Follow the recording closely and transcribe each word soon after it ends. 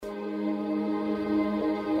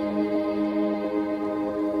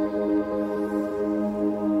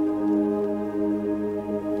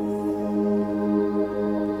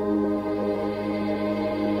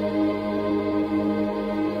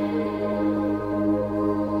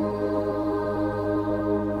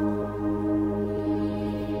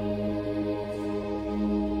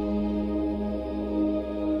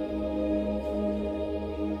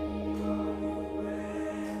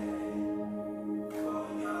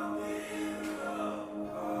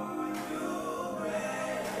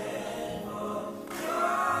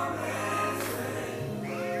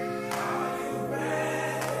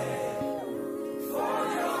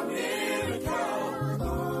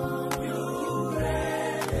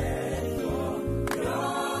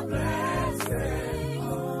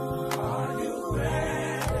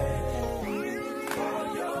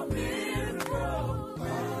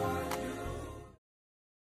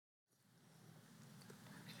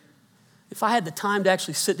If I had the time to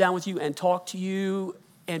actually sit down with you and talk to you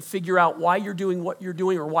and figure out why you're doing what you're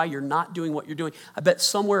doing or why you're not doing what you're doing, I bet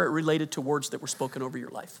somewhere it related to words that were spoken over your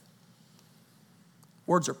life.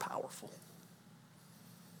 Words are powerful.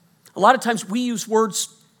 A lot of times we use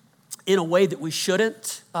words in a way that we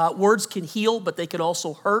shouldn't. Words can heal, but they can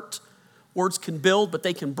also hurt. Words can build, but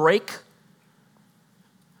they can break.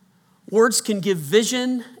 Words can give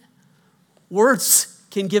vision. Words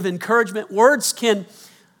can give encouragement. Words can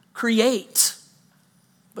create,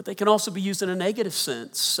 but they can also be used in a negative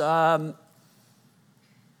sense. There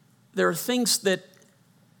are things that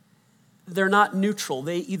they're not neutral.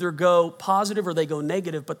 They either go positive or they go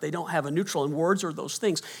negative, but they don't have a neutral, and words are those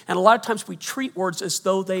things. And a lot of times we treat words as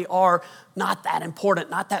though they are not that important,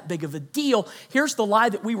 not that big of a deal. Here's the lie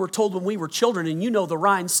that we were told when we were children, and you know the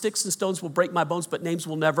rhyme, sticks and stones will break my bones, but names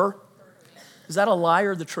will never. Is that a lie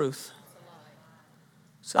or the truth?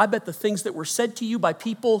 So I bet the things that were said to you by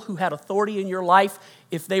people who had authority in your life,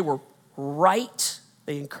 if they were right,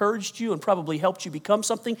 they encouraged you and probably helped you become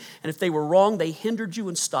something. And if they were wrong, they hindered you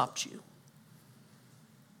and stopped you.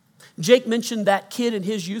 Jake mentioned that kid in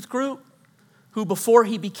his youth group who before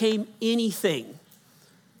he became anything,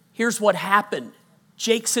 here's what happened.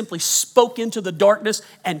 Jake simply spoke into the darkness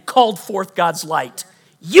and called forth God's light.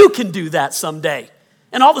 You can do that someday.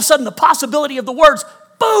 And all of a sudden the possibility of the words,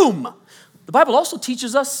 boom. The Bible also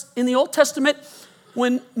teaches us in the Old Testament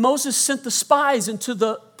when Moses sent the spies into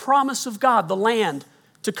the promise of God, the land,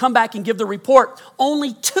 to come back and give the report,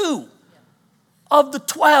 only 2 of the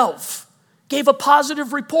 12 gave a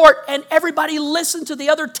positive report, and everybody listened to the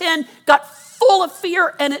other 10, got full of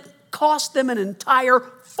fear, and it cost them an entire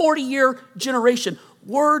 40-year generation.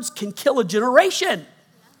 Words can kill a generation,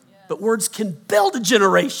 but words can build a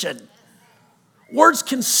generation. Words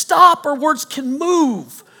can stop or words can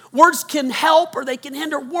move. Words can help or they can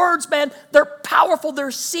hinder. Words, man, they're powerful.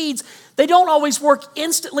 They're seeds. They don't always work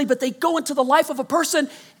instantly, but they go into the life of a person,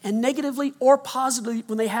 and negatively or positively,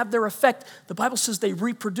 when they have their effect, the Bible says they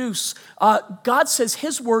reproduce. God says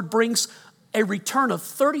his word brings a return of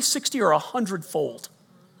 30, 60, or 100-fold.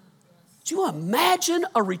 Do you imagine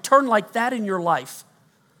a return like that in your life?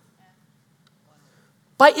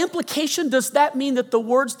 By implication, does that mean that the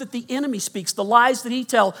words that the enemy speaks, the lies that he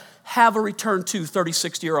tells, have a return to 30,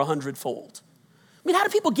 60, or 100-fold? I mean, how do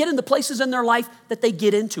people get into places in their life that they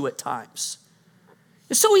get into at times?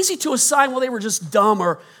 It's so easy to assign, well, they were just dumb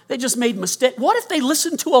or they just made mistakes. What if they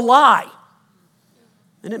listened to a lie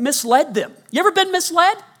and it misled them? You ever been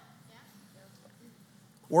misled?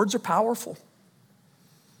 Words are powerful.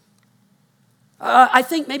 I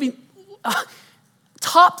think maybe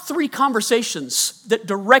top 3 conversations that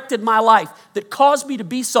directed my life, that caused me to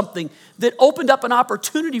be something, that opened up an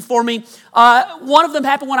opportunity for me. One of them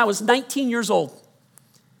happened when I was 19 years old.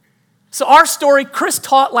 So our story, Chris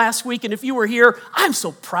taught last week, and if you were here, I'm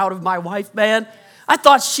so proud of my wife, man. I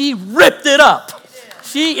thought she ripped it up.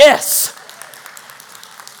 Yes.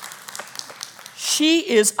 She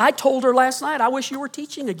is, I told her last night, I wish you were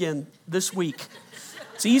teaching again this week.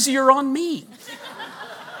 It's easier on me.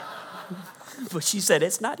 But she said,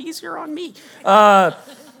 it's not easier on me.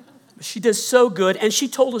 She does so good. And she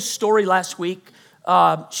told a story last week.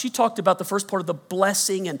 She talked about the first part of the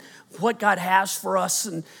blessing and what God has for us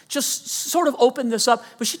and just sort of opened this up.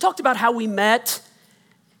 But she talked about how we met.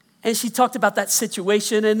 And she talked about that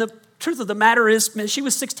situation. And the truth of the matter is, man, she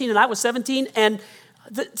was 16 and I was 17. And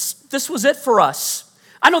this was it for us.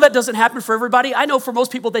 I know that doesn't happen for everybody. I know for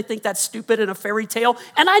most people, they think that's stupid and a fairy tale.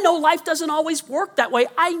 And I know life doesn't always work that way.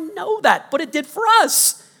 I know that, but it did for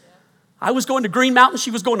us. I was going to Green Mountain.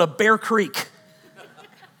 She was going to Bear Creek.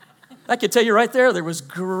 I can tell you right there was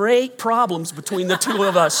great problems between the two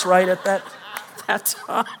of us right at that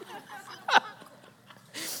time.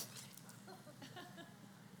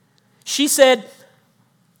 She said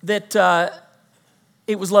that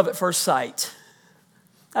it was love at first sight.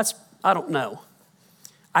 I don't know.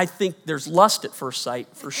 I think there's lust at first sight,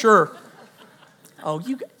 for sure. Oh,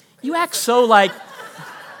 you act so like,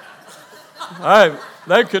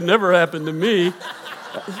 that could never happen to me.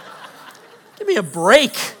 Give me a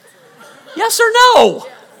break. Yes or no?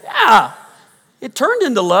 Yeah. It turned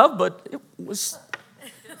into love, but it was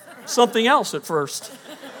something else at first.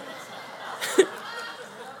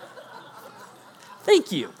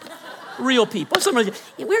 Thank you. Real people. Somebody,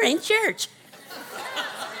 we're in church.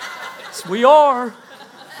 Yes, we are.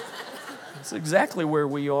 That's exactly where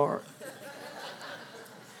we are.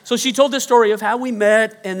 So she told this story of how we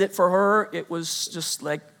met and that for her, it was just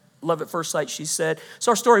like love at first sight, she said.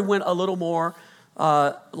 So our story went a little more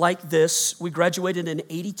like this. We graduated in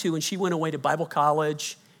 82 and she went away to Bible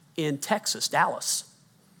college in Texas, Dallas.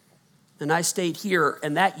 And I stayed here,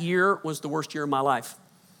 and that year was the worst year of my life.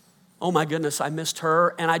 Oh my goodness, I missed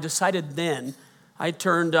her, and I decided then, I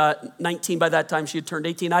turned 19 by that time, she had turned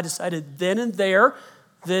 18, I decided then and there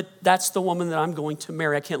that that's the woman that I'm going to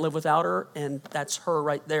marry. I can't live without her, and that's her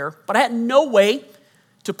right there. But I had no way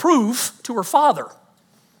to prove to her father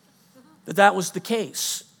that that was the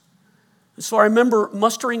case. And so I remember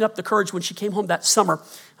mustering up the courage when she came home that summer.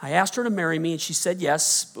 I asked her to marry me, and she said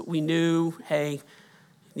yes, but we knew, hey, you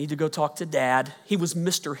need to go talk to Dad. He was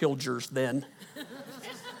Mr. Hilgers then.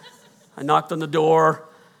 I knocked on the door.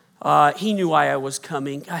 He knew why I was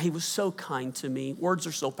coming. God, he was so kind to me. Words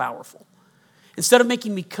are so powerful. Instead of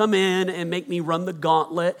making me come in and make me run the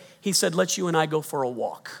gauntlet, he said, let's you and I go for a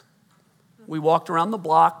walk. We walked around the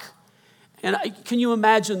block, and can you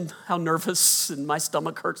imagine how nervous and my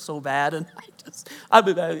stomach hurt so bad? And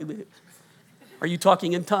are you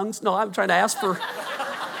talking in tongues? No, I'm trying to ask for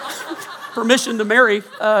permission to marry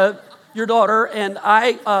your daughter, and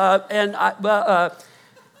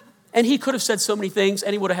he could have said so many things,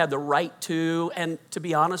 and he would have had the right to. And to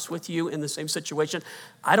be honest with you, in the same situation,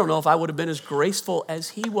 I don't know if I would have been as graceful as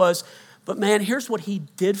he was. But man, here's what he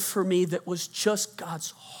did for me that was just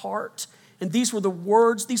God's heart. And these were the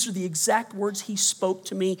words, these are the exact words he spoke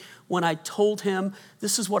to me when I told him,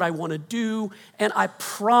 this is what I want to do. And I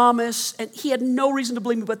promise, and he had no reason to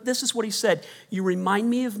believe me, but this is what he said. You remind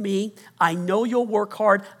me of me. I know you'll work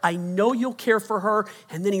hard. I know you'll care for her.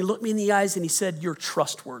 And then he looked me in the eyes and he said, you're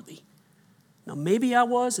trustworthy. Now, maybe I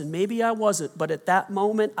was and maybe I wasn't, but at that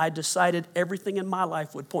moment, I decided everything in my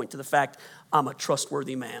life would point to the fact I'm a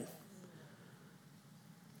trustworthy man.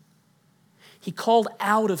 He called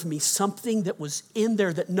out of me something that was in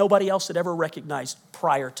there that nobody else had ever recognized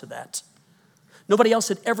prior to that. Nobody else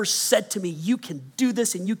had ever said to me, you can do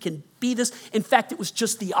this and you can be this. In fact, it was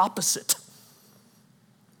just the opposite.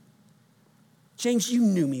 James, you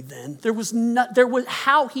knew me then. There was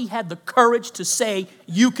how he had the courage to say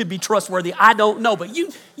you could be trustworthy. I don't know, but we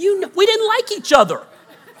didn't like each other.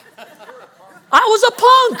 I was a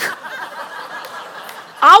punk.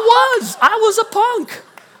 I was a punk.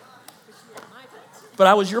 But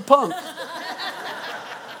I was your punk.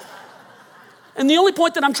 And the only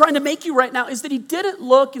point that I'm trying to make you right now is that he didn't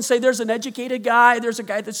look and say, there's an educated guy, there's a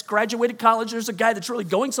guy that's graduated college, there's a guy that's really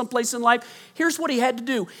going someplace in life. Here's what he had to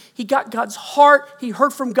do. He got God's heart, he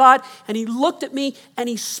heard from God, and he looked at me and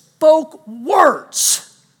he spoke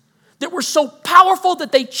words that were so powerful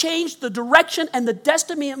that they changed the direction and the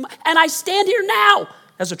destiny. And I stand here now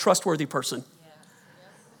as a trustworthy person.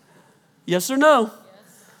 Yes or no?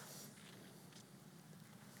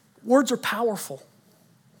 Words are powerful.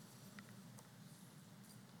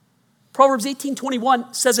 Proverbs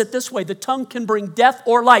 18:21 says it this way, the tongue can bring death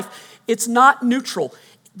or life. It's not neutral.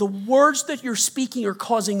 The words that you're speaking are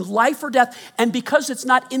causing life or death, and because it's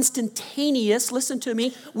not instantaneous, listen to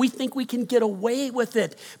me, we think we can get away with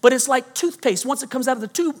it. But it's like toothpaste. Once it comes out of the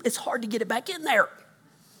tube, it's hard to get it back in there.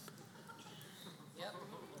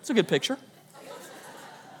 It's a good picture.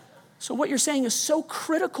 So what you're saying is so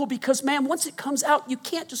critical because, man, once it comes out, you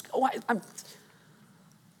can't just go,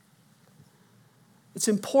 it's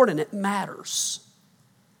important. It matters.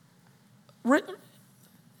 An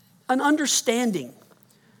understanding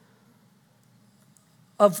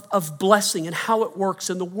of blessing and how it works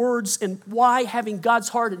and the words and why having God's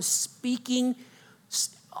heart and speaking.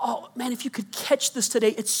 Oh, man, if you could catch this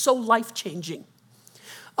today, it's so life-changing.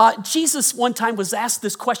 Jesus one time was asked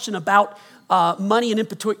this question about money and in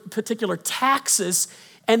particular taxes.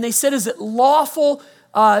 And they said, is it lawful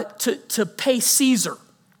to pay Caesar?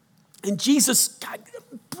 And Jesus, God,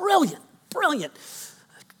 brilliant.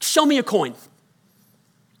 Show me a coin.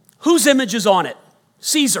 Whose image is on it?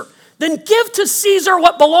 Caesar. Then give to Caesar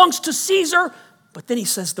what belongs to Caesar. But then he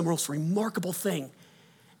says the most remarkable thing.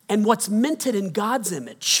 And what's minted in God's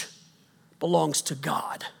image belongs to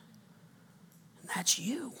God. And that's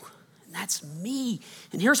you. And that's me.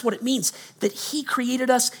 And here's what it means. That he created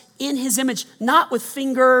us in his image, not with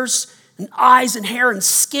fingers and eyes and hair and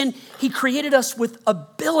skin. He created us with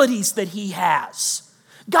abilities that he has.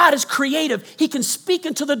 God is creative. He can speak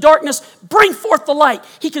into the darkness, bring forth the light.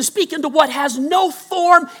 He can speak into what has no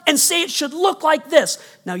form and say it should look like this.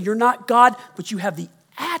 Now, you're not God, but you have the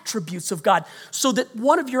attributes of God. So that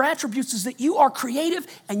one of your attributes is that you are creative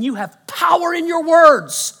and you have power in your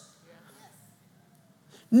words.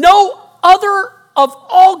 No other of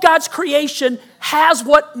all God's creation has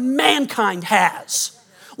what mankind has.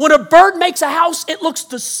 When a bird makes a house, it looks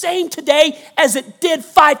the same today as it did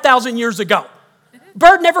 5,000 years ago.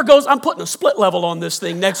 Bird never goes, I'm putting a split level on this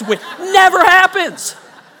thing next week. Never happens.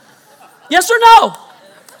 Yes or no?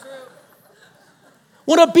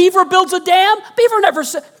 When a beaver builds a dam, beaver never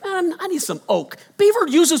says, man, I need some oak. Beaver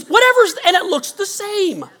uses whatever's, and it looks the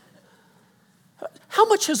same. How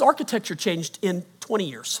much has architecture changed in 20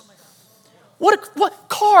 years? What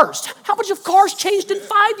cars? How much have cars changed in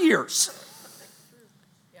 5 years?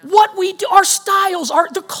 What we do, our styles,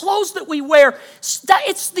 the clothes that we wear,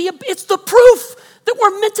 it's the proof that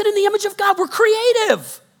we're minted in the image of God. We're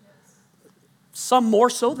creative. Some more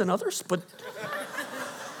so than others, but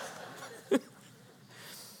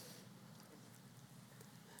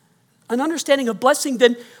an understanding of blessing,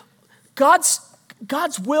 then God's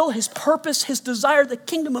will, his purpose, his desire, the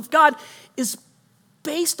kingdom of God is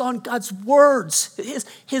based on God's words,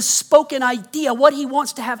 his spoken idea, what he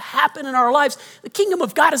wants to have happen in our lives. The kingdom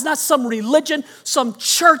of God is not some religion, some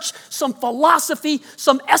church, some philosophy,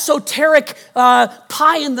 some esoteric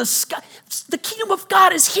pie in the sky. The kingdom of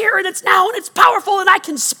God is here and it's now and it's powerful and I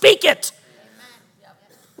can speak it.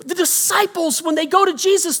 The disciples, when they go to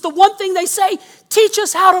Jesus, the one thing they say, teach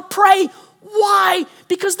us how to pray. Why?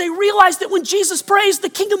 Because they realize that when Jesus prays, the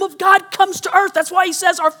kingdom of God comes to earth. That's why he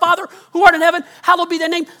says, our Father who art in heaven, hallowed be thy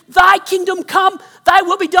name. Thy kingdom come, thy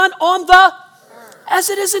will be done on the earth as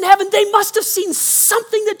it is in heaven. They must have seen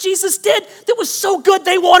something that Jesus did that was so good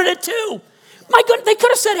they wanted it too. My God, they could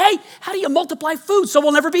have said, hey, how do you multiply food so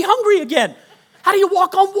we'll never be hungry again? How do you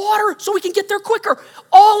walk on water so we can get there quicker?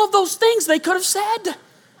 All of those things they could have said.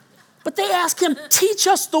 But they ask him, teach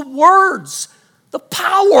us the words, the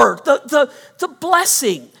power, the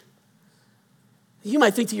blessing. You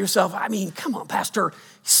might think to yourself, I mean, come on, Pastor,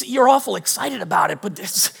 you're awful excited about it, but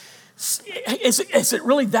is it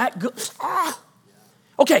really that good?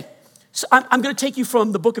 Okay, so I'm going to take you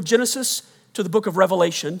from the book of Genesis to the book of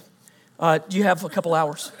Revelation. Do you have a couple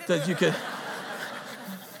hours that you could?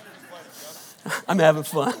 I'm having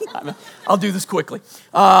fun. I'll do this quickly.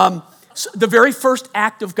 So the very first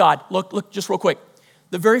act of God, look, just real quick.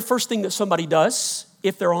 The very first thing that somebody does,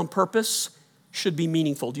 if they're on purpose, should be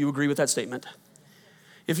meaningful. Do you agree with that statement?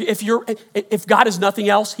 If God is nothing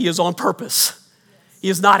else, he is on purpose. He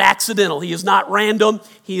is not accidental. He is not random.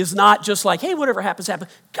 He is not just like, hey, whatever happens, happens.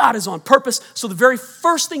 God is on purpose. So the very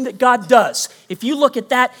first thing that God does, if you look at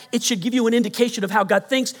that, it should give you an indication of how God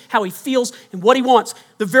thinks, how he feels, and what he wants.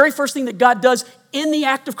 The very first thing that God does in the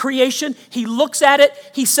act of creation, he looks at it,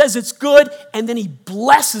 he says it's good, and then he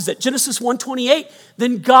blesses it. Genesis 1:28,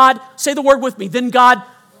 then God, say the word with me, then God,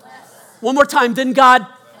 one more time, then God,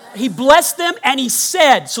 he blessed them and he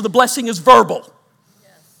said, so the blessing is verbal.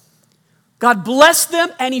 God blessed them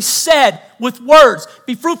and he said with words,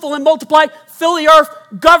 be fruitful and multiply, fill the earth,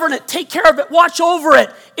 govern it, take care of it, watch over it.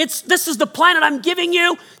 This is the planet I'm giving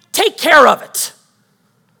you, take care of it.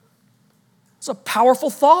 It's a powerful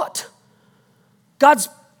thought. God's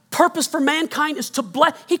purpose for mankind is to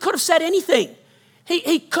bless. He could have said anything.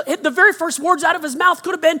 The very first words out of his mouth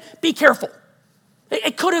could have been, be careful.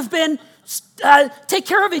 It could have been, take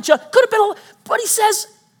care of each other. Could have been, but he says,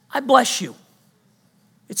 I bless you.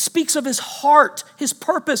 It speaks of his heart, his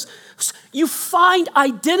purpose. You find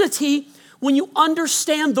identity when you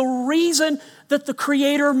understand the reason that the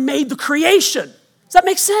Creator made the creation. Does that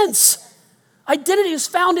make sense? Identity is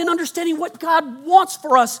found in understanding what God wants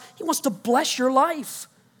for us. He wants to bless your life.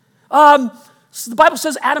 So the Bible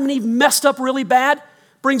says Adam and Eve messed up really bad,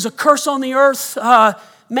 brings a curse on the earth.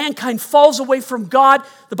 Mankind falls away from God.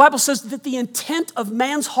 The Bible says that the intent of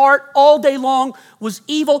man's heart all day long was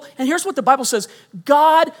evil. And here's what the Bible says.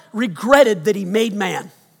 God regretted that he made man.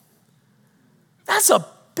 That's a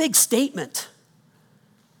big statement.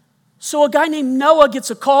 So a guy named Noah gets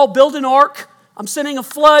a call, build an ark. I'm sending a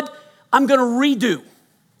flood. I'm going to redo.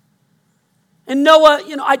 And Noah,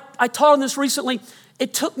 I taught on this recently.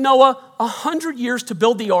 It took Noah 100 years to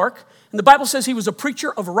build the ark. And the Bible says he was a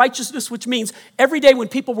preacher of righteousness, which means every day when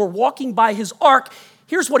people were walking by his ark,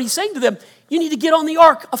 here's what he's saying to them. You need to get on the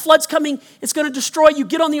ark. A flood's coming. It's going to destroy you.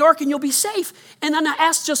 Get on the ark and you'll be safe. And then I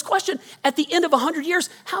asked this question. At the end of 100 years,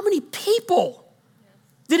 how many people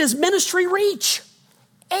did his ministry reach?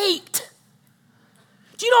 8.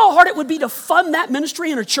 Do you know how hard it would be to fund that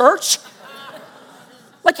ministry in a church?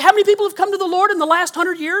 Like how many people have come to the Lord in the last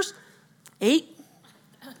 100 years? 8.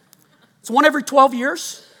 It's one every 12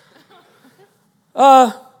 years.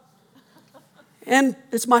 And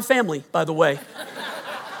it's my family, by the way.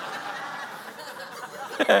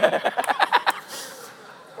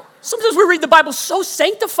 Sometimes we read the Bible so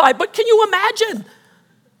sanctified, but can you imagine?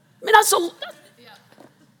 I mean,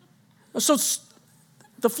 so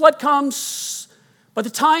the flood comes. By the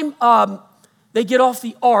time they get off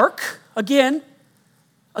the ark, again,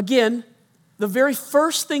 the very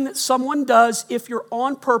first thing that someone does, if you're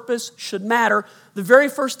on purpose, should matter. The very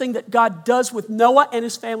first thing that God does with Noah and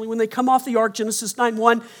his family when they come off the ark, Genesis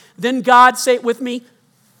 9:1, then God, say it with me.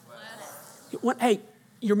 Hey,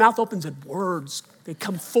 your mouth opens and words, they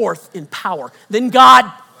come forth in power. Then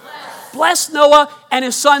God blessed Noah and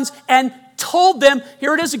his sons and told them,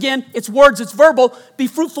 here it is again, it's words, it's verbal, be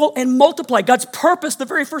fruitful and multiply. God's purpose, the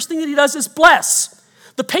very first thing that he does is bless.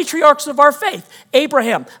 The patriarchs of our faith,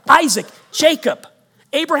 Abraham, Isaac, Jacob.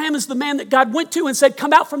 Abraham is the man that God went to and said,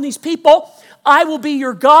 come out from these people. I will be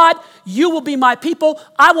your God. You will be my people.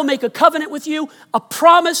 I will make a covenant with you, a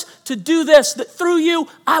promise to do this, that through you,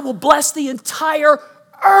 I will bless the entire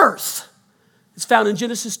earth. It's found in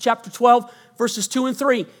Genesis chapter 12, verses 2 and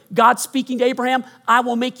 3. God speaking to Abraham, I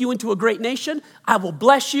will make you into a great nation. I will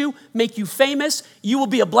bless you, make you famous. You will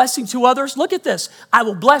be a blessing to others. Look at this. I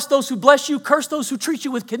will bless those who bless you, curse those who treat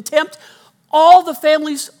you with contempt. All the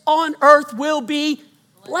families on earth will be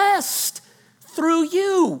blessed through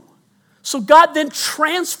you. So God then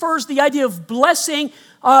transfers the idea of blessing.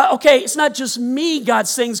 Okay, it's not just me, God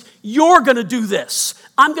sings, you're going to do this.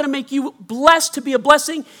 I'm going to make you blessed to be a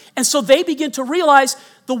blessing. And so they begin to realize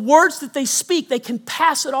the words that they speak, they can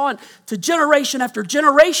pass it on to generation after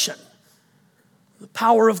generation. The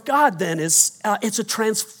power of God then is, it's a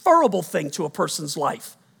transferable thing to a person's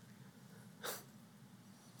life.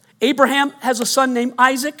 Abraham has a son named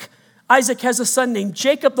Isaac. Isaac has a son named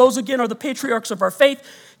Jacob. Those again are the patriarchs of our faith.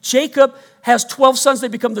 Jacob has 12 sons. They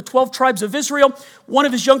become the 12 tribes of Israel. One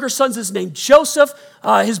of his younger sons is named Joseph.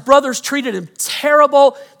 His brothers treated him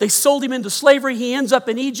terrible. They sold him into slavery. He ends up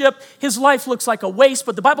in Egypt. His life looks like a waste,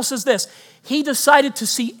 but the Bible says this. He decided to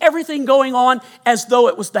see everything going on as though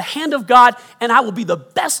it was the hand of God, and I will be the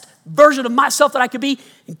best version of myself that I could be.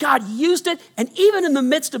 And God used it, and even in the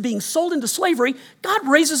midst of being sold into slavery, God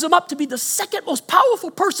raises him up to be the second most powerful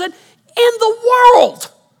person in the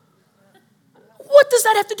world. What does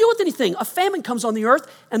that have to do with anything? A famine comes on the earth,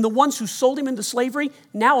 and the ones who sold him into slavery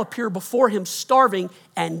now appear before him starving,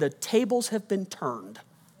 and the tables have been turned.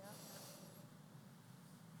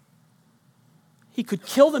 He could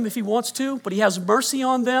kill them if he wants to, but he has mercy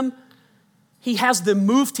on them. He has them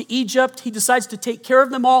move to Egypt. He decides to take care of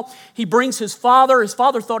them all. He brings his father. His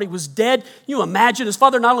father thought he was dead. You imagine, his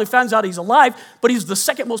father not only finds out he's alive, but he's the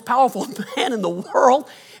second most powerful man in the world.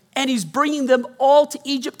 And he's bringing them all to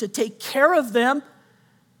Egypt to take care of them.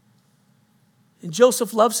 And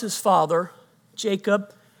Joseph loves his father,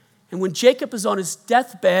 Jacob. And when Jacob is on his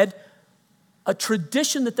deathbed, a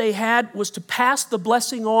tradition that they had was to pass the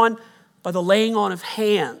blessing on by the laying on of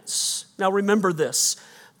hands. Now remember this.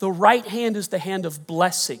 The right hand is the hand of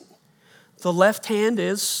blessing. The left hand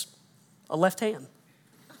is a left hand.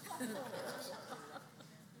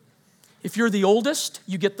 If you're the oldest,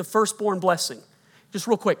 you get the firstborn blessing. Just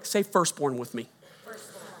real quick, say firstborn with me.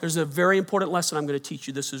 Firstborn. There's a very important lesson I'm going to teach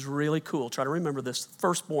you. This is really cool. Try to remember this.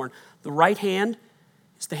 Firstborn. The right hand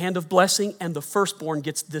is the hand of blessing, and the firstborn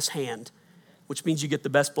gets this hand, which means you get the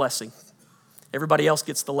best blessing. Everybody else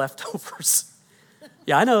gets the leftovers.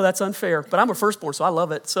 Yeah, I know that's unfair, but I'm a firstborn, so I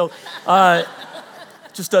love it. So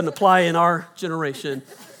just doesn't apply in our generation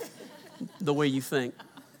the way you think.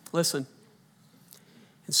 Listen.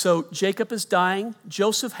 And so Jacob is dying.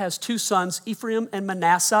 Joseph has two sons, Ephraim and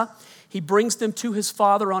Manasseh. He brings them to his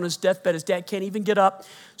father on his deathbed. His dad can't even get up.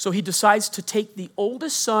 So he decides to take the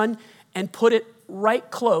oldest son and put it right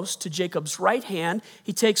close to Jacob's right hand.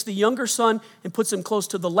 He takes the younger son and puts him close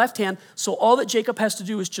to the left hand. So all that Jacob has to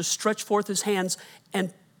do is just stretch forth his hands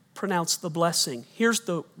and pronounce the blessing. Here's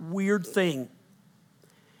the weird thing.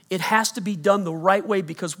 It has to be done the right way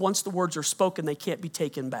because once the words are spoken, they can't be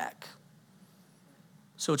taken back.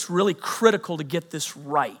 So it's really critical to get this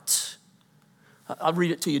right. I'll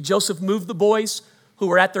read it to you. Joseph moved the boys who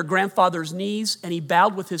were at their grandfather's knees, and he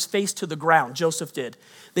bowed with his face to the ground. Joseph did.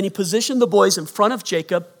 Then he positioned the boys in front of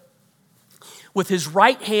Jacob. With his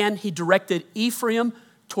right hand, he directed Ephraim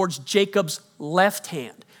towards Jacob's left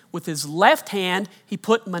hand. With his left hand, he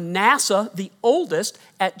put Manasseh, the oldest,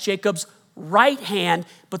 at Jacob's right hand.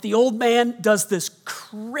 But the old man does this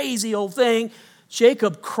crazy old thing.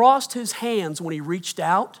 Jacob crossed his hands when he reached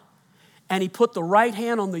out, and he put the right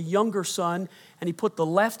hand on the younger son, and he put the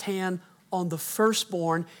left hand on the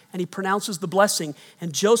firstborn, and he pronounces the blessing.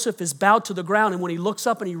 And Joseph is bowed to the ground, and when he looks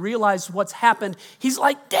up and he realizes what's happened, he's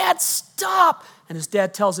like, Dad, stop! And his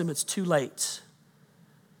dad tells him it's too late.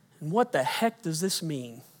 And what the heck does this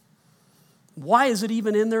mean? Why is it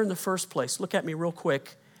even in there in the first place? Look at me real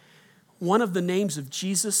quick. One of the names of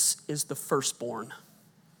Jesus is the firstborn.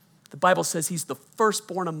 The Bible says he's the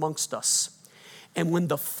firstborn amongst us. And when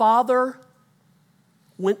the Father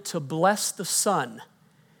went to bless the Son,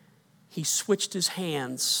 he switched his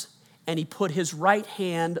hands and he put his right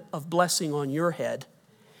hand of blessing on your head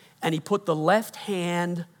and he put the left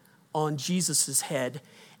hand on Jesus' head,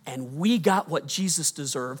 and we got what Jesus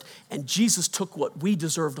deserved, and Jesus took what we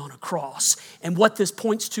deserved on a cross. And what this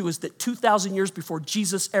points to is that 2,000 years before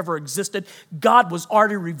Jesus ever existed, God was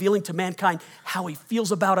already revealing to mankind how he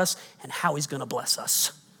feels about us and how he's going to bless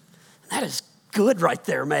us. That is good right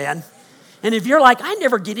there, man. And if you're like, I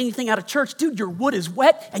never get anything out of church, dude, your wood is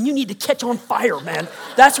wet and you need to catch on fire, man.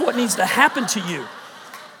 That's what needs to happen to you.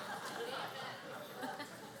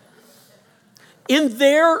 In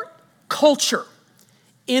their culture,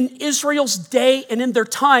 in Israel's day and in their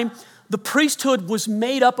time, the priesthood was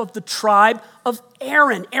made up of the tribe of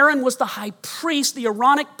Aaron. Aaron was the high priest. The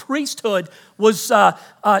Aaronic priesthood was, the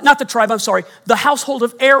household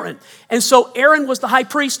of Aaron. And so Aaron was the high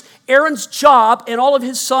priest. Aaron's job and all of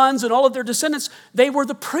his sons and all of their descendants, they were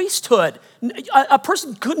the priesthood. A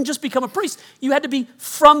person couldn't just become a priest. You had to be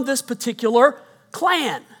from this particular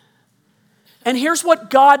clan. And here's what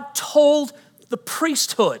God told the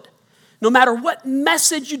priesthood. No matter what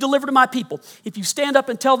message you deliver to my people, if you stand up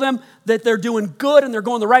and tell them that they're doing good and they're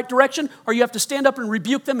going the right direction, or you have to stand up and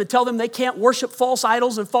rebuke them and tell them they can't worship false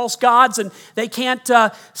idols and false gods and they can't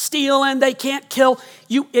steal and they can't kill,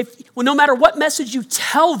 no matter what message you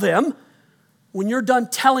tell them, when you're done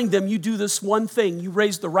telling them, you do this one thing. You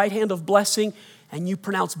raise the right hand of blessing and you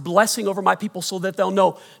pronounce blessing over my people so that they'll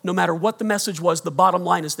know no matter what the message was, the bottom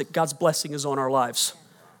line is that God's blessing is on our lives.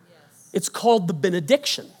 It's called the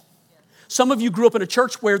benediction. Some of you grew up in a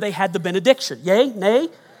church where they had the benediction. Yay? Nay?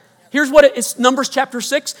 Here's what it's Numbers chapter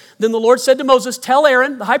 6. Then the Lord said to Moses, tell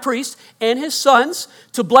Aaron, the high priest, and his sons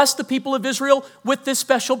to bless the people of Israel with this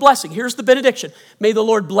special blessing. Here's the benediction. May the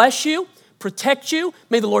Lord bless you, protect you.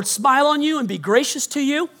 May the Lord smile on you and be gracious to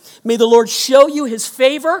you. May the Lord show you his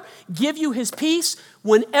favor, give you his peace.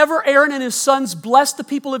 Whenever Aaron and his sons bless the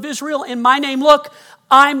people of Israel in my name, look,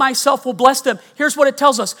 I myself will bless them. Here's what it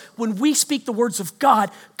tells us. When we speak the words of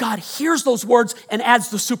God, God hears those words and adds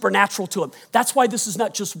the supernatural to them. That's why this is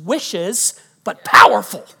not just wishes, but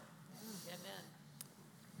powerful.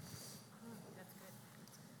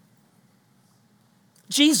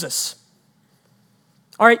 Jesus.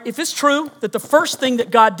 All right, if it's true that the first thing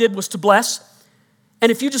that God did was to bless,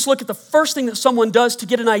 and if you just look at the first thing that someone does to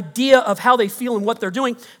get an idea of how they feel and what they're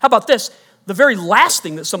doing, how about this? The very last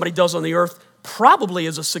thing that somebody does on the earth probably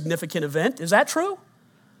is a significant event. Is that true?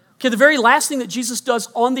 Okay, the very last thing that Jesus does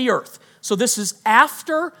on the earth. So this is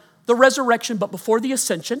after the resurrection, but before the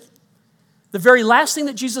ascension. The very last thing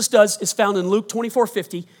that Jesus does is found in Luke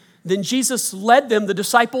 24:50. Then Jesus led them, the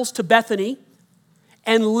disciples, to Bethany,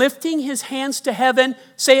 and lifting his hands to heaven,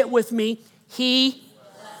 say it with me,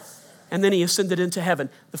 and then he ascended into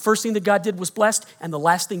heaven. The first thing that God did was blessed, and the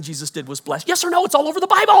last thing Jesus did was blessed. Yes or no? It's all over the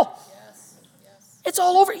Bible. Yes. It's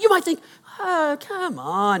all over. You might think, come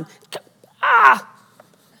on.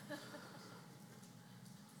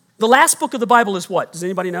 The last book of the Bible is what? Does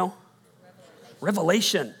anybody know?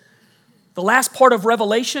 Revelation. The last part of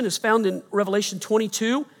Revelation is found in Revelation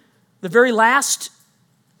 22. The very last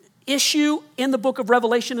issue in the book of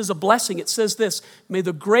Revelation is a blessing. It says this, may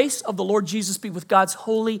the grace of the Lord Jesus be with God's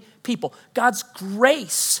holy people. God's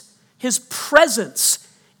grace, his presence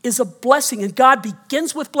is a blessing, and God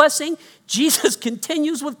begins with blessing. Jesus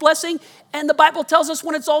continues with blessing, and the Bible tells us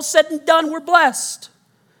when it's all said and done, we're blessed.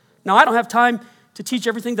 Now, I don't have time to teach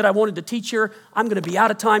everything that I wanted to teach here. I'm going to be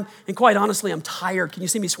out of time, and quite honestly, I'm tired. Can you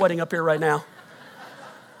see me sweating up here right now?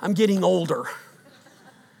 I'm getting older.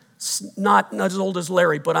 Not as old as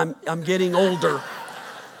Larry, but I'm getting older.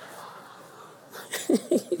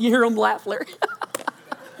 You hear him laugh, Larry?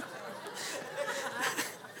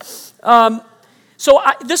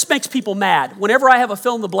 This makes people mad. Whenever I have a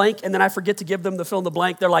fill in the blank and then I forget to give them the fill in the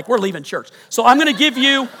blank, they're like, we're leaving church. So I'm going to give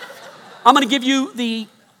you the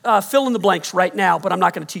fill in the blanks right now, but I'm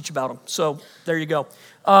not going to teach about them. So there you go.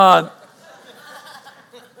 Got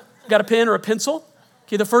a pen or a pencil?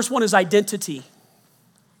 Okay, the first one is identity.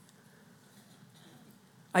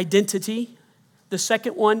 Identity. The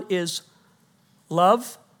second one is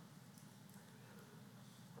love.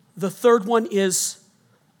 The third one is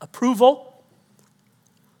approval.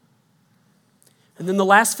 And then the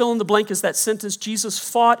last fill in the blank is that sentence, Jesus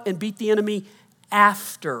fought and beat the enemy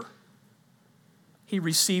after he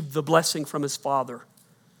received the blessing from his Father.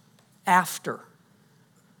 After.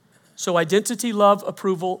 So identity, love,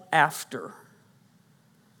 approval, after.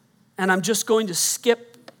 And I'm just going to skip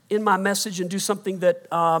in my message and do something that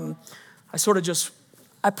I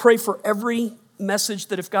pray for every message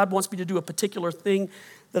that if God wants me to do a particular thing,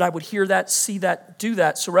 that I would hear that, see that, do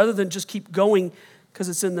that. So rather than just keep going because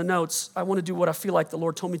it's in the notes. I want to do what I feel like the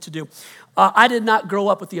Lord told me to do. I did not grow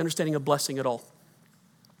up with the understanding of blessing at all.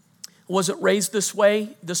 I wasn't raised this way.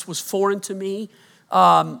 This was foreign to me.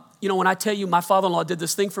 When I tell you my father-in-law did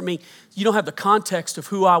this thing for me, you don't have the context of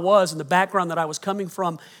who I was and the background that I was coming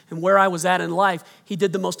from and where I was at in life. He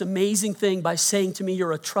did the most amazing thing by saying to me,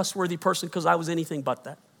 you're a trustworthy person, because I was anything but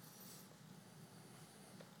that.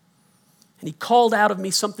 And he called out of me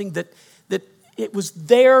something that it was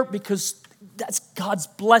there because that's God's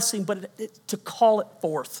blessing, but to call it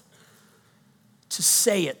forth, to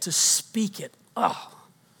say it, to speak it. Oh.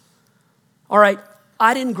 All right,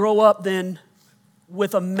 I didn't grow up then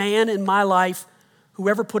with a man in my life who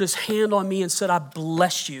ever put his hand on me and said, I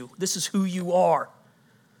bless you. This is who you are.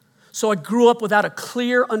 So I grew up without a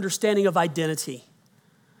clear understanding of identity.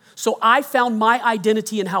 So I found my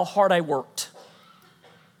identity in how hard I worked.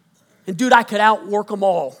 And dude, I could outwork them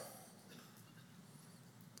all.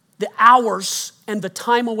 The hours and the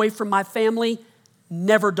time away from my family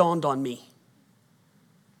never dawned on me.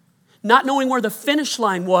 Not knowing where the finish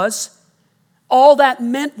line was, all that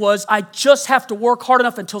meant was I just have to work hard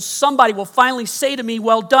enough until somebody will finally say to me,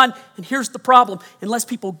 well done. And here's the problem. Unless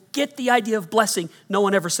people get the idea of blessing, no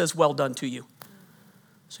one ever says well done to you.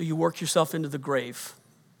 So you work yourself into the grave,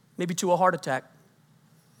 maybe to a heart attack.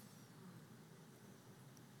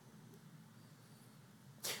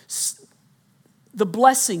 The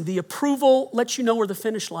blessing, the approval lets you know where the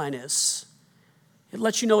finish line is. It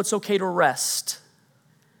lets you know it's okay to rest.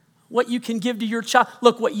 What you can give to your child.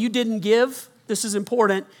 Look, what you didn't give, this is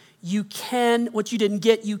important. What you didn't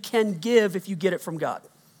get, you can give if you get it from God.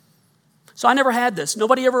 So I never had this.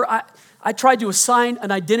 I tried to assign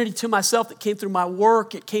an identity to myself that came through my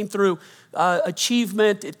work. It came through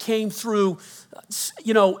achievement. It came through,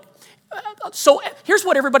 So here's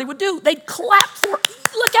what everybody would do. They'd clap for,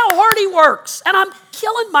 look how hard he works. And I'm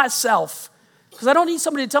killing myself because I don't need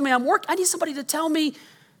somebody to tell me I'm working. I need somebody to tell me,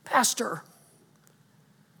 Pastor,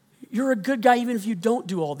 you're a good guy even if you don't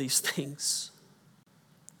do all these things.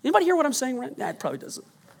 Anybody hear what I'm saying right now? It probably doesn't.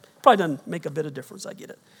 Probably doesn't make a bit of difference. I get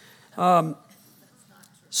it.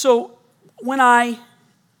 So when an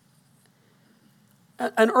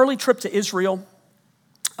early trip to Israel,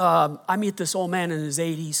 I meet this old man in his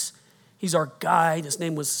 80s. He's our guide. His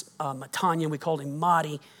name was Matanya. We called him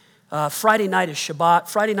Madi. Friday night is Shabbat.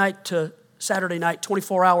 Friday night to Saturday night,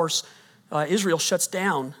 24 hours, Israel shuts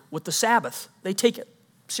down with the Sabbath. They take it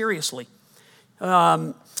seriously.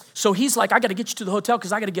 So he's like, I got to get you to the hotel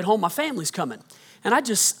because I got to get home. My family's coming. And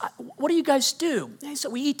what do you guys do? And he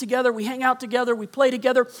said, we eat together, we hang out together, we play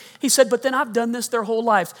together. He said, but then I've done this their whole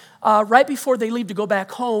life. Right before they leave to go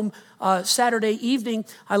back home, Saturday evening,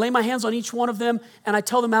 I lay my hands on each one of them and I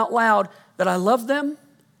tell them out loud that I love them,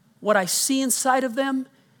 what I see inside of them,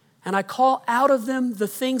 and I call out of them the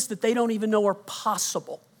things that they don't even know are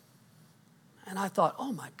possible. And I thought,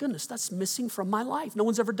 oh my goodness, that's missing from my life. No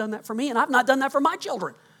one's ever done that for me, and I've not done that for my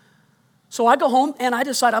children. So I go home and I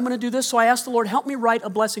decide I'm going to do this. So I ask the Lord, help me write a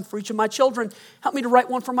blessing for each of my children. Help me to write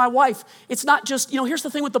one for my wife. It's not just, here's the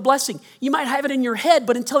thing with the blessing. You might have it in your head,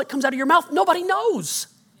 but until it comes out of your mouth, nobody knows.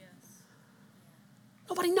 Yes.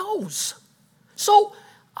 Nobody knows. So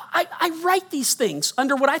I write these things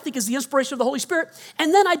under what I think is the inspiration of the Holy Spirit.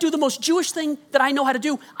 And then I do the most Jewish thing that I know how to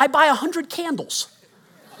do. I buy 100 candles.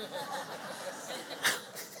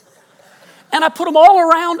 And I put them all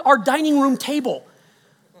around our dining room table.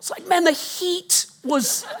 It's like, man, the heat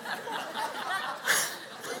was...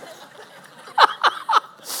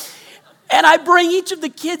 And I bring each of the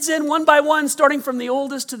kids in one by one, starting from the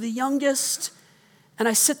oldest to the youngest. And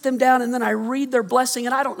I sit them down and then I read their blessing.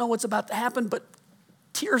 And I don't know what's about to happen, but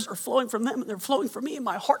tears are flowing from them and they're flowing from me. And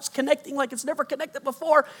my heart's connecting like it's never connected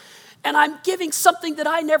before. And I'm giving something that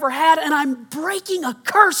I never had. And I'm breaking a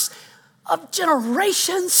curse of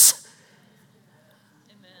generations.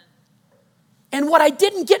 And what I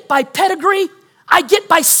didn't get by pedigree, I get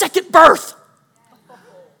by second birth.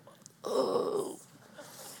 Oh.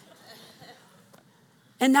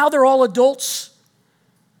 And now they're all adults.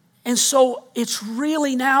 And so it's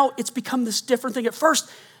become this different thing. At first,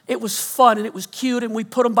 it was fun and it was cute and we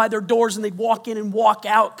put them by their doors and they'd walk in and walk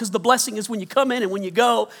out because the blessing is when you come in and when you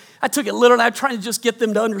go. I took it literally. I'm trying to just get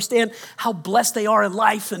them to understand how blessed they are in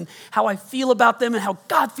life and how I feel about them and how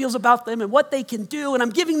God feels about them and what they can do. And I'm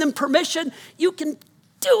giving them permission. You can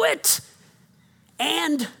do it.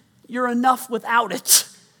 And you're enough without it.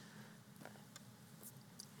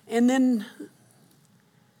 And then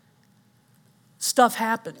stuff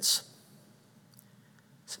happens.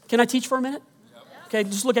 Can I teach for a minute? Okay,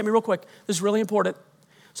 just look at me real quick. This is really important.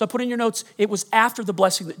 So I put in your notes, it was after the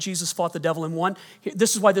blessing that Jesus fought the devil and won.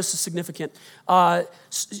 This is why this is significant.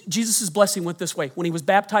 Jesus' blessing went this way. When he was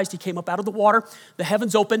baptized, he came up out of the water, the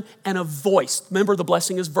heavens opened, and a voice, remember the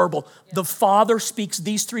blessing is verbal. The Father speaks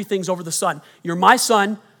these three things over the Son. You're my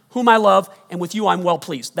Son, whom I love, and with you I'm well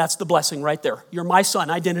pleased. That's the blessing right there. You're my Son,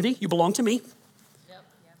 identity, you belong to me.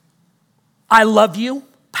 I love you,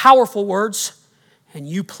 powerful words, and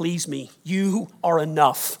you please me. You are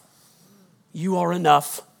enough. You are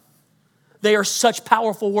enough. They are such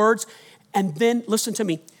powerful words. And then, listen to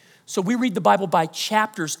me. So we read the Bible by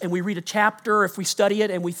chapters, and we read a chapter if we study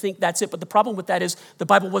it, and we think that's it. But the problem with that is the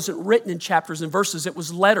Bible wasn't written in chapters and verses. It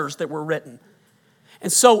was letters that were written.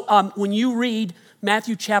 And so when you read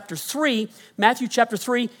Matthew chapter 3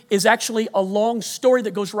 is actually a long story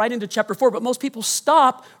that goes right into chapter 4. But most people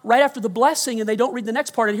stop right after the blessing and they don't read the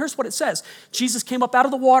next part. And here's what it says. Jesus came up out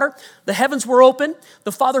of the water. The heavens were open.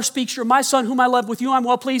 The Father speaks, you're my Son, whom I love. With you I'm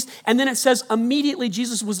well pleased. And then it says, immediately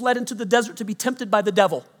Jesus was led into the desert to be tempted by the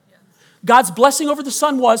devil. God's blessing over the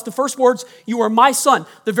Son was, the first words, you are my Son.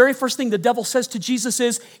 The very first thing the devil says to Jesus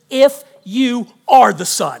is, if you are the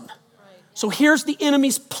Son. So here's the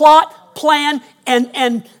enemy's plot, plan,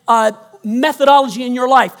 and methodology in your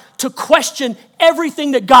life to question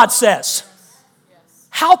everything that God says.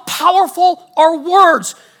 How powerful are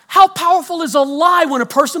words? How powerful is a lie when a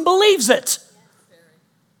person believes it?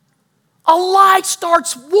 A lie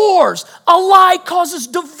starts wars. A lie causes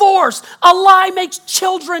divorce. A lie makes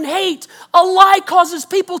children hate. A lie causes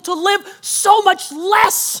people to live so much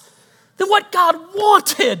less than what God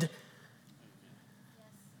wanted.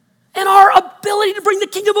 And our ability to bring the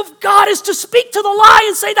kingdom of God is to speak to the lie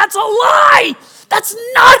and say, that's a lie. That's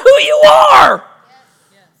not who you are.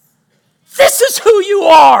 This is who you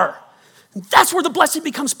are. And that's where the blessing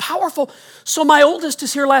becomes powerful. So my oldest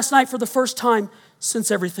is here last night for the first time since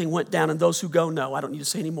everything went down. And those who go know, I don't need to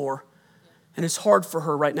say any more. And it's hard for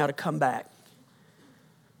her right now to come back.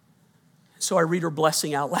 So I read her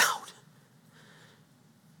blessing out loud.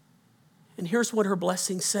 And here's what her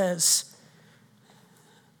blessing says.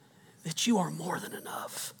 That you are more than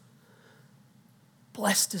enough.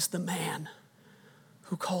 Blessed is the man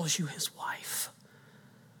who calls you his wife.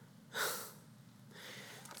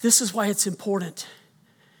 This is why it's important.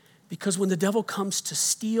 Because when the devil comes to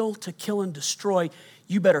steal, to kill, and destroy,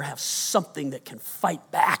 you better have something that can fight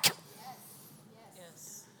back.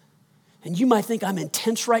 Yes. And you might think I'm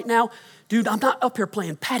intense right now. Dude, I'm not up here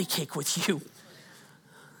playing patty cake with you.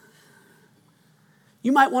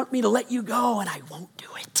 You might want me to let you go, and I won't do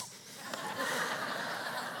it.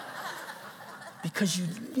 Because you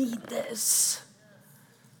need this.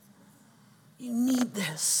 You need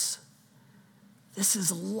this. This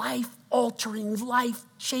is life-altering,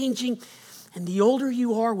 life-changing. And the older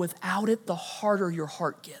you are without it, the harder your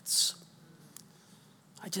heart gets.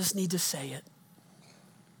 I just need to say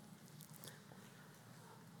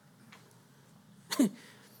it.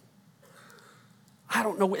 I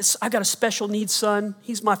don't know. I got a special needs son.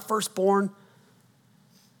 He's my firstborn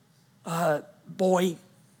boy.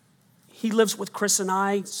 He lives with Chris and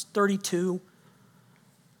I. He's 32.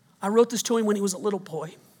 I wrote this to him when he was a little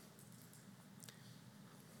boy.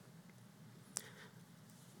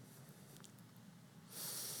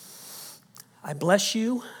 I bless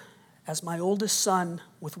you as my oldest son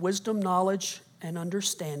with wisdom, knowledge, and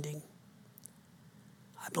understanding.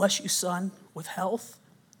 I bless you, son, with health,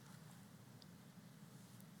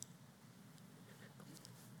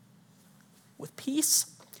 with peace,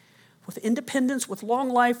 with independence, with long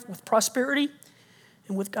life, with prosperity,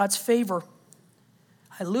 and with God's favor.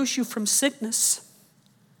 I loose you from sickness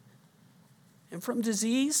and from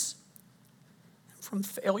disease and from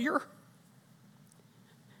failure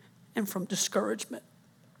and from discouragement.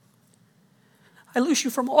 I loose you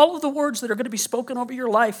from all of the words that are going to be spoken over your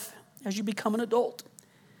life as you become an adult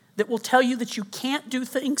that will tell you that you can't do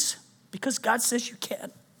things because God says you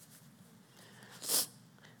can.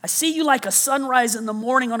 I see you like a sunrise in the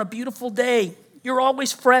morning on a beautiful day. You're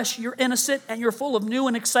always fresh, you're innocent, and you're full of new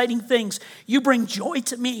and exciting things. You bring joy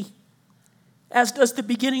to me, as does the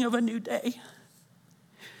beginning of a new day.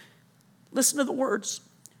 Listen to the words.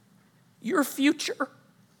 Your future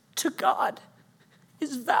to God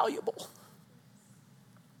is valuable.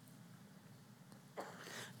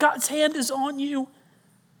 God's hand is on you,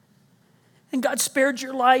 and God spared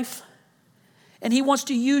your life, and He wants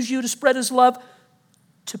to use you to spread His love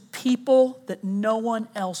to people that no one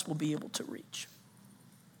else will be able to reach.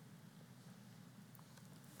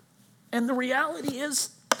 And the reality is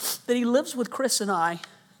that He lives with Chris and I.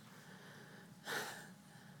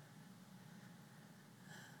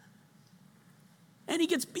 And he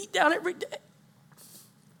gets beat down every day.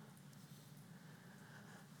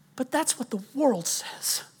 But that's what the world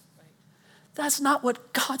says. That's not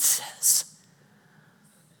what God says.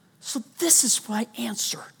 So this is my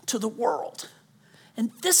answer to the world.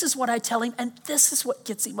 And this is what I tell him, and this is what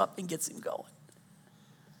gets him up and gets him going.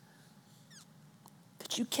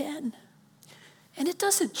 That you can. And it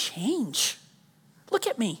doesn't change. Look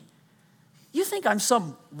at me. You think I'm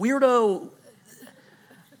some weirdo?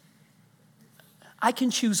 I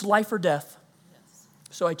can choose life or death.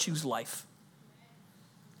 So I choose life.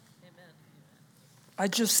 Amen. I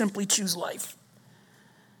just simply choose life.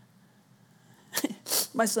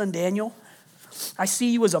 My son Daniel, I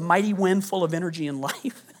see you as a mighty wind full of energy and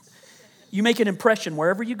life. You make an impression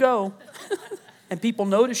wherever you go, and people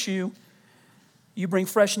notice you. You bring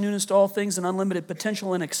fresh newness to all things and unlimited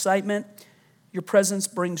potential and excitement. Your presence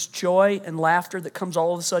brings joy and laughter that comes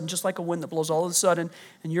all of a sudden, just like a wind that blows all of a sudden.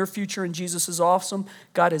 And your future in Jesus is awesome.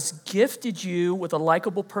 God has gifted you with a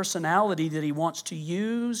likable personality that he wants to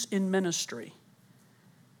use in ministry.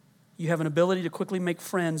 You have an ability to quickly make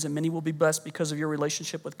friends, and many will be blessed because of your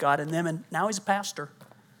relationship with God and them. And now he's a pastor.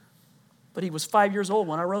 But he was 5 years old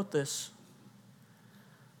when I wrote this.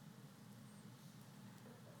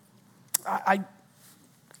 I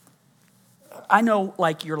know,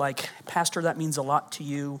 like, you're like, Pastor, that means a lot to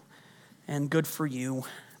you and good for you,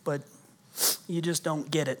 but you just don't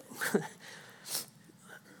get it.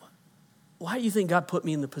 Why do you think God put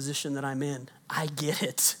me in the position that I'm in? I get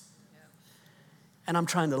it. And I'm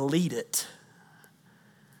trying to lead it.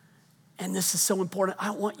 And this is so important.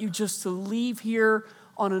 I want you just to leave here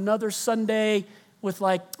on another Sunday with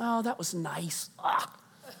like, oh, that was nice.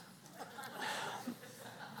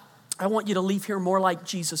 I want you to leave here more like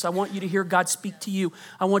Jesus. I want you to hear God speak to you.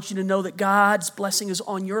 I want you to know that God's blessing is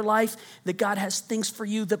on your life, that God has things for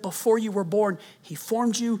you, that before you were born, he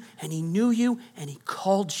formed you and he knew you and he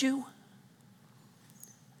called you.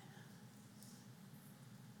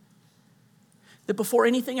 That before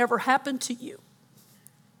anything ever happened to you,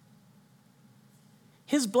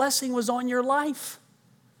 his blessing was on your life.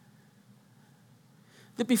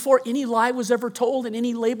 That before any lie was ever told and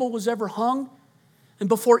any label was ever hung, and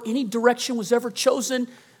before any direction was ever chosen,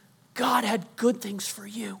 God had good things for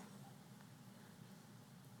you.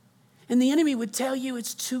 And the enemy would tell you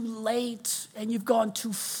it's too late and you've gone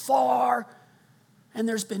too far and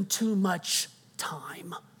there's been too much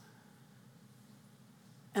time.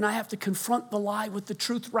 And I have to confront the lie with the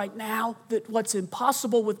truth right now that what's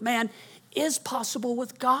impossible with man is possible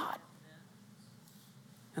with God.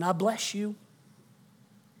 And I bless you.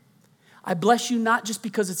 I bless you not just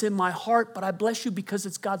because it's in my heart, but I bless you because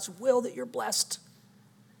it's God's will that you're blessed.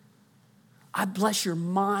 I bless your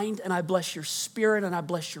mind, and I bless your spirit, and I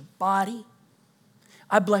bless your body.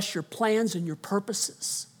 I bless your plans and your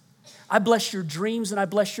purposes. I bless your dreams, and I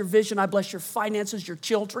bless your vision. I bless your finances, your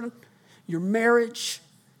children, your marriage,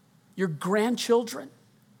 your grandchildren.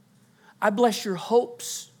 I bless your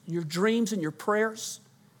hopes, your dreams, and your prayers.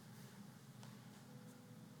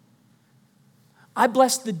 I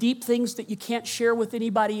bless the deep things that you can't share with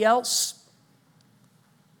anybody else.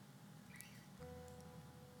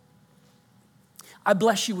 I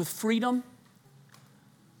bless you with freedom.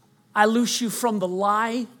 I loose you from the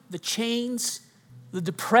lie, the chains, the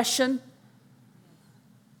depression,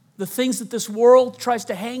 the things that this world tries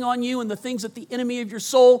to hang on you and the things that the enemy of your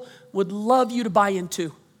soul would love you to buy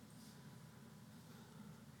into.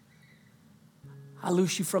 I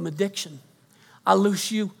loose you from addiction. I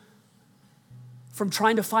loose you from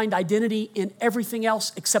trying to find identity in everything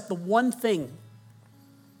else except the one thing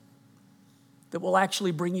that will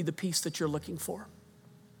actually bring you the peace that you're looking for.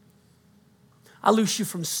 I loose you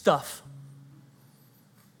from stuff.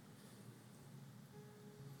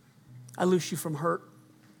 I loose you from hurt,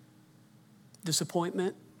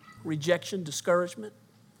 disappointment, rejection, discouragement.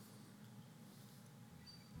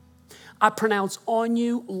 I pronounce on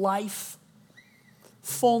you life,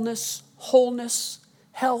 fullness, wholeness,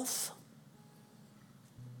 health.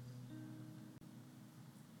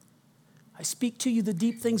 I speak to you the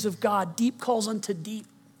deep things of God. Deep calls unto deep.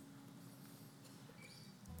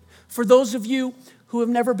 For those of you who have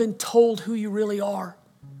never been told who you really are,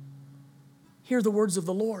 hear the words of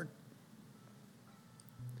the Lord.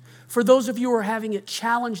 For those of you who are having it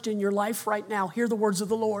challenged in your life right now, hear the words of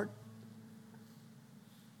the Lord.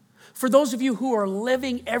 For those of you who are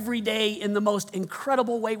living every day in the most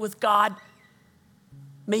incredible way with God,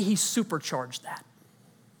 may he supercharge that.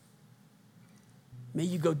 May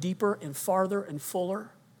you go deeper and farther and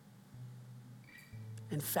fuller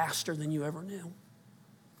and faster than you ever knew.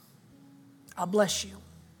 I bless you.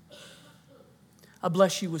 I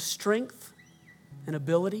bless you with strength and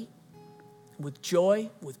ability, with joy,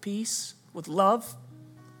 with peace, with love,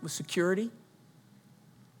 with security.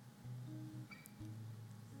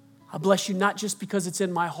 I bless you not just because it's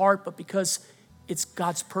in my heart, but because it's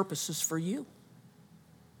God's purposes for you.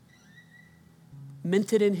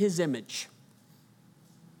 Minted in his image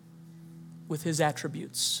with his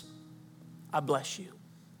attributes. I bless you.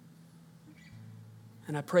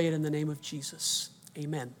 And I pray it in the name of Jesus.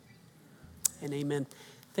 Amen and amen.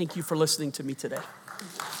 Thank you for listening to me today.